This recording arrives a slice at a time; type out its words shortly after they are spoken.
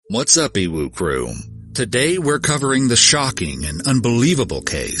What's up, Iwu crew? Today we're covering the shocking and unbelievable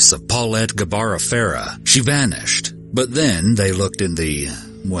case of Paulette Gebara Farah. She vanished, but then they looked in the,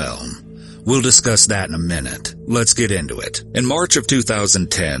 we'll discuss that in a minute. Let's get into it. In March of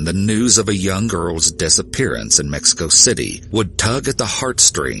 2010, the news of a young girl's disappearance in Mexico City would tug at the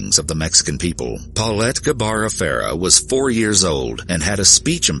heartstrings of the Mexican people. Paulette Gebara Farah was 4 years old and had a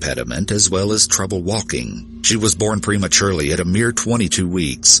speech impediment as well as trouble walking. She was born prematurely at a mere 22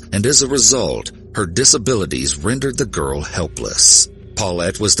 weeks, and as a result, her disabilities rendered the girl helpless.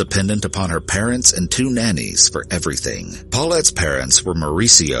 Paulette was dependent upon her parents and 2 nannies for everything. Paulette's parents were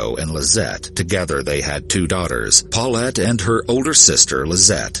Mauricio and Lizette. Together they had 2 daughters, Paulette and her older sister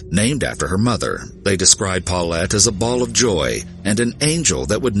Lizette, named after her mother. They described Paulette as a ball of joy and an angel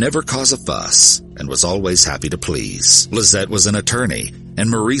that would never cause a fuss and was always happy to please. Lizette was an attorney, and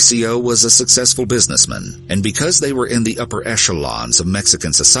Mauricio was a successful businessman, and because they were in the upper echelons of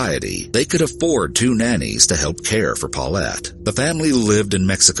Mexican society, they could afford 2 nannies to help care for Paulette. The family lived in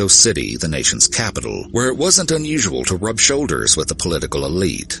Mexico City, the nation's capital, where it wasn't unusual to rub shoulders with the political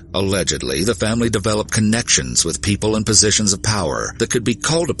elite. Allegedly, the family developed connections with people in positions of power that could be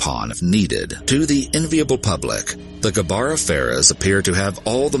called upon if needed. To the enviable public, the Gebara Farahs appear to have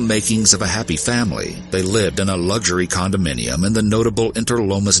all the makings of a happy family. They lived in a luxury condominium in the notable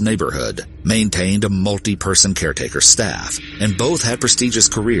Interlomas neighborhood, maintained a multi-person caretaker staff, and both had prestigious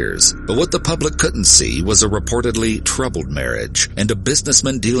careers. But what the public couldn't see was a reportedly troubled marriage and a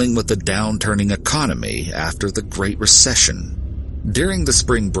businessman dealing with the downturning economy after the Great Recession. During the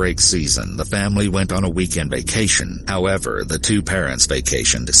spring break season, the family went on a weekend vacation. However, the 2 parents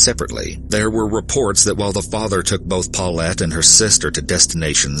vacationed separately. There were reports that while the father took both Paulette and her sister to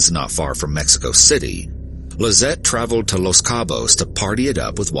destinations not far from Mexico City, Lizette traveled to Los Cabos to party it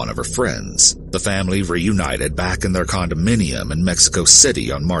up with one of her friends. The family reunited back in their condominium in Mexico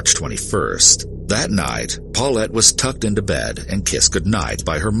City on March 21st. That night, Paulette was tucked into bed and kissed goodnight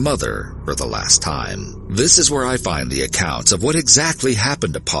by her mother for the last time. This is where I find the accounts of what exactly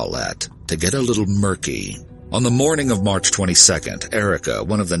happened to Paulette to get a little murky. On the morning of March 22nd, Erica,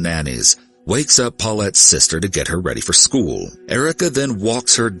 one of the nannies, wakes up Paulette's sister to get her ready for school. Erica then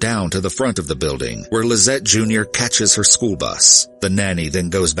walks her down to the front of the building, where Lizette Jr. catches her school bus. The nanny then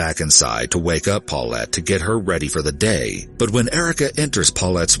goes back inside to wake up Paulette to get her ready for the day. But when Erica enters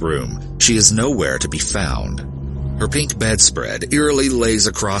Paulette's room, she is nowhere to be found. Her pink bedspread eerily lays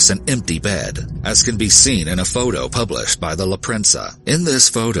across an empty bed, as can be seen in a photo published by the La Prensa. In this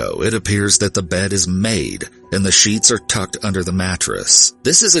photo, it appears that the bed is made and the sheets are tucked under the mattress.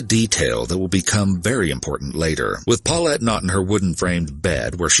 This is a detail that will become very important later. With Paulette not in her wooden-framed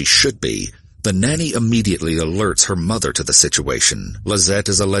bed where she should be, the nanny immediately alerts her mother to the situation. Lizette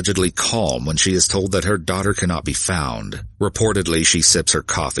is allegedly calm when she is told that her daughter cannot be found. Reportedly, she sips her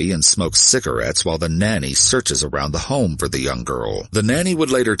coffee and smokes cigarettes while the nanny searches around the home for the young girl. The nanny would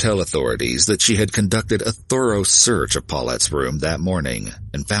later tell authorities that she had conducted a thorough search of Paulette's room that morning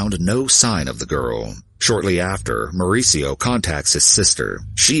and found no sign of the girl. Shortly after, Mauricio contacts his sister.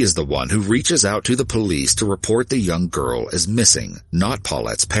 She is the one who reaches out to the police to report the young girl as missing, not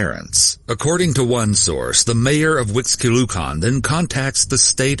Paulette's parents. According to one source, the mayor of Huixquilucan then contacts the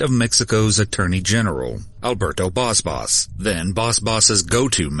state of Mexico's attorney general, Alberto Bosbos. Then Bosbos's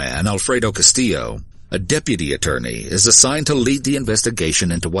go-to man, Alfredo Castillo, a deputy attorney, is assigned to lead the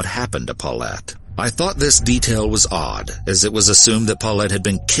investigation into what happened to Paulette. I thought this detail was odd, as it was assumed that Paulette had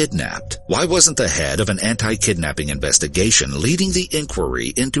been kidnapped. Why wasn't the head of an anti-kidnapping investigation leading the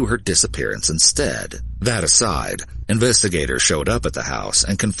inquiry into her disappearance instead? That aside, investigators showed up at the house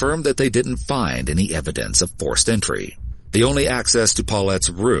and confirmed that they didn't find any evidence of forced entry. The only access to Paulette's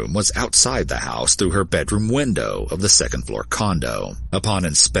room was outside the house through her bedroom window of the second-floor condo. Upon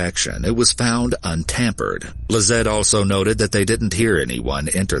inspection, it was found untampered. Lizette also noted that they didn't hear anyone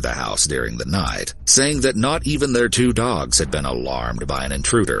enter the house during the night, saying that not even their 2 dogs had been alarmed by an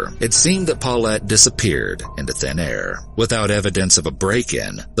intruder. It seemed that Paulette disappeared into thin air. Without evidence of a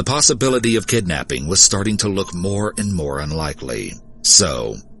break-in, the possibility of kidnapping was starting to look more and more unlikely.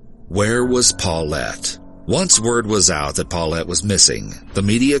 So, where was Paulette? Once word was out that Paulette was missing, the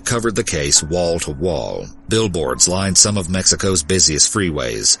media covered the case wall to wall. Billboards lined some of Mexico's busiest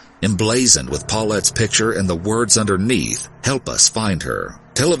freeways, emblazoned with Paulette's picture and the words underneath, "Help us find her."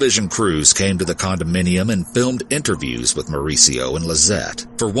 Television crews came to the condominium and filmed interviews with Mauricio and Lizette.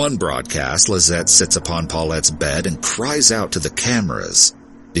 For one broadcast, Lizette sits upon Paulette's bed and cries out to the cameras,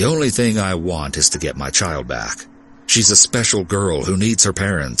 "The only thing I want is to get my child back. She's a special girl who needs her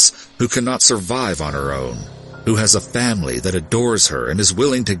parents, who cannot survive on her own. who has a family that adores her and is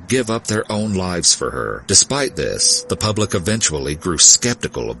willing to give up their own lives for her. Despite this, the public eventually grew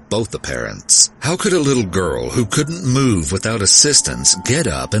skeptical of both the parents. How could a little girl who couldn't move without assistance get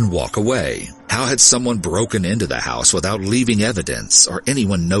up and walk away? How had someone broken into the house without leaving evidence or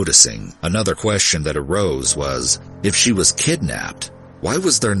anyone noticing? Another question that arose was, if she was kidnapped, why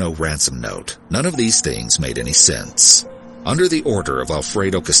was there no ransom note? None of these things made any sense. Under the order of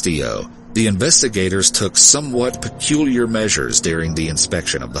Alfredo Castillo, the investigators took somewhat peculiar measures during the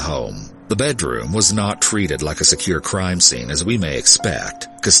inspection of the home. The bedroom was not treated like a secure crime scene as we may expect.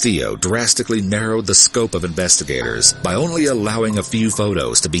 Castillo drastically narrowed the scope of investigators by only allowing a few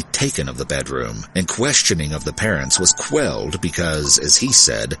photos to be taken of the bedroom, and questioning of the parents was quelled because, as he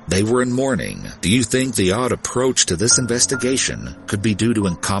said, they were in mourning. Do you think the odd approach to this investigation could be due to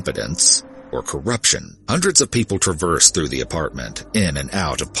incompetence or corruption? Hundreds of people traversed through the apartment, in and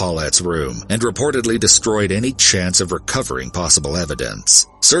out of Paulette's room, and reportedly destroyed any chance of recovering possible evidence.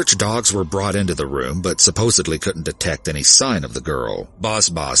 Search dogs were brought into the room, but supposedly couldn't detect any sign of the girl.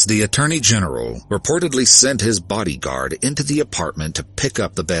 Boss, the Attorney General, reportedly sent his bodyguard into the apartment to pick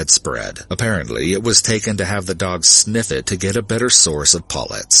up the bedspread. Apparently, it was taken to have the dogs sniff it to get a better source of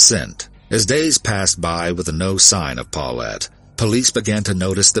Paulette's scent. As days passed by with no sign of Paulette, police began to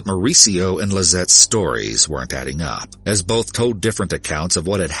notice that Mauricio and Lizette's stories weren't adding up, as both told different accounts of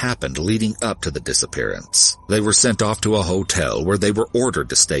what had happened leading up to the disappearance. They were sent off to a hotel where they were ordered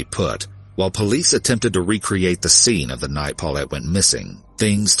to stay put, while police attempted to recreate the scene of the night Paulette went missing.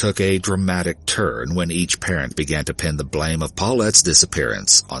 Things took a dramatic turn when each parent began to pin the blame of Paulette's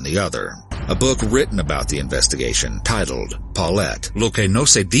disappearance on the other. A book written about the investigation, titled Paulette, Lo que no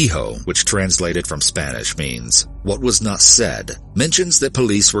se dijo, which translated from Spanish means What Was Not Said, mentions that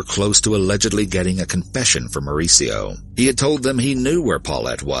police were close to allegedly getting a confession from Mauricio. He had told them he knew where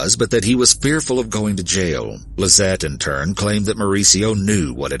Paulette was, but that he was fearful of going to jail. Lisette, in turn, claimed that Mauricio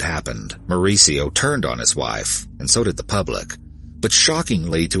knew what had happened. Mauricio turned on his wife, and so did the public. But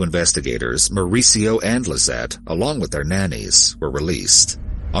shockingly to investigators, Mauricio and Lisette, along with their nannies, were released.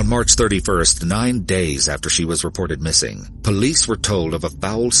 On March 31st, 9 days after she was reported missing, police were told of a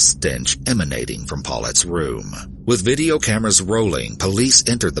foul stench emanating from Paulette's room. With video cameras rolling, police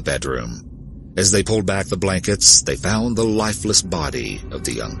entered the bedroom. As they pulled back the blankets, they found the lifeless body of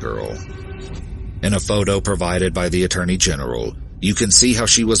the young girl. In a photo provided by the Attorney General, you can see how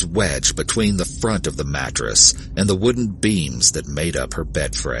she was wedged between the front of the mattress and the wooden beams that made up her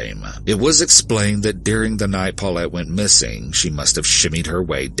bed frame. It was explained that during the night Paulette went missing, she must have shimmied her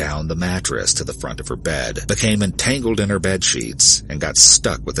way down the mattress to the front of her bed, became entangled in her bed sheets, and got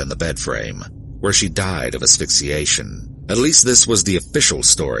stuck within the bed frame, where she died of asphyxiation. At least this was the official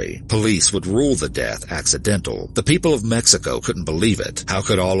story. Police would rule the death accidental. The people of Mexico couldn't believe it. How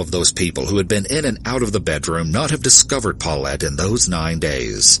could all of those people who had been in and out of the bedroom not have discovered Paulette in those 9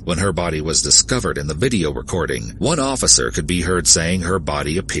 days? When her body was discovered in the video recording, one officer could be heard saying her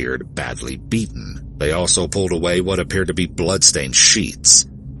body appeared badly beaten. They also pulled away what appeared to be blood-stained sheets.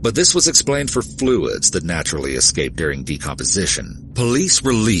 But this was explained for fluids that naturally escaped during decomposition. Police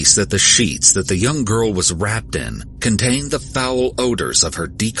released that the sheets that the young girl was wrapped in contained the foul odors of her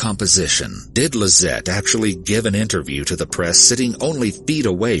decomposition. Did Lisette actually give an interview to the press sitting only feet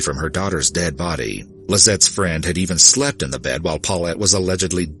away from her daughter's dead body? Lisette's friend had even slept in the bed while Paulette was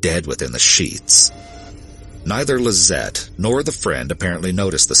allegedly dead within the sheets. Neither Lisette nor the friend apparently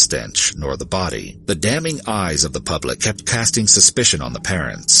noticed the stench, nor the body. The damning eyes of the public kept casting suspicion on the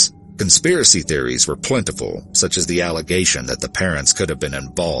parents. Conspiracy theories were plentiful, such as the allegation that the parents could have been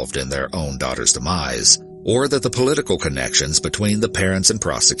involved in their own daughter's demise, or that the political connections between the parents and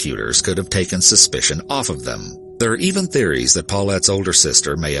prosecutors could have taken suspicion off of them. There are even theories that Paulette's older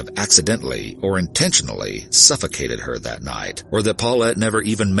sister may have accidentally or intentionally suffocated her that night, or that Paulette never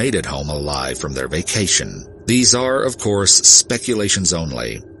even made it home alive from their vacation. These are, of course, speculations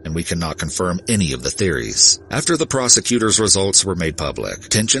only, and we cannot confirm any of the theories. After the prosecutor's results were made public,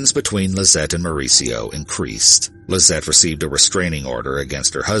 tensions between Lisette and Mauricio increased. Lisette received a restraining order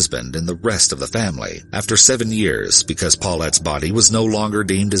against her husband and the rest of the family. After 7 years, because Paulette's body was no longer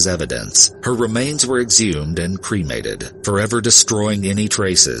deemed as evidence, her remains were exhumed and cremated, forever destroying any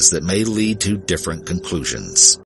traces that may lead to different conclusions.